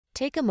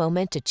Take a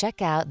moment to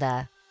check out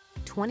the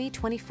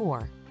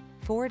 2024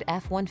 Ford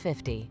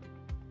F-150.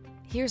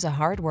 Here's a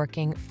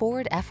hard-working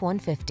Ford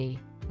F-150,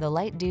 the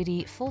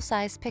light-duty,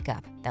 full-size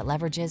pickup that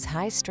leverages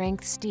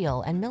high-strength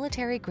steel and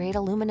military-grade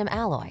aluminum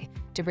alloy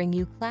to bring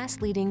you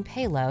class-leading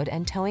payload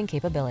and towing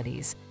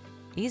capabilities.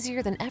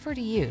 Easier than ever to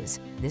use,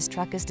 this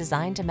truck is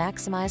designed to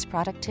maximize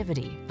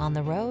productivity on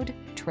the road,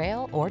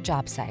 trail, or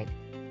job site.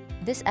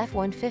 This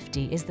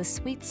F-150 is the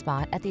sweet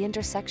spot at the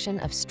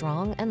intersection of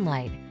strong and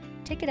light.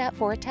 Take it out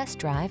for a test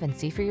drive and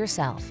see for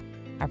yourself.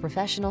 Our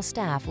professional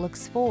staff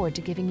looks forward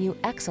to giving you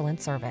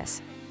excellent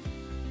service.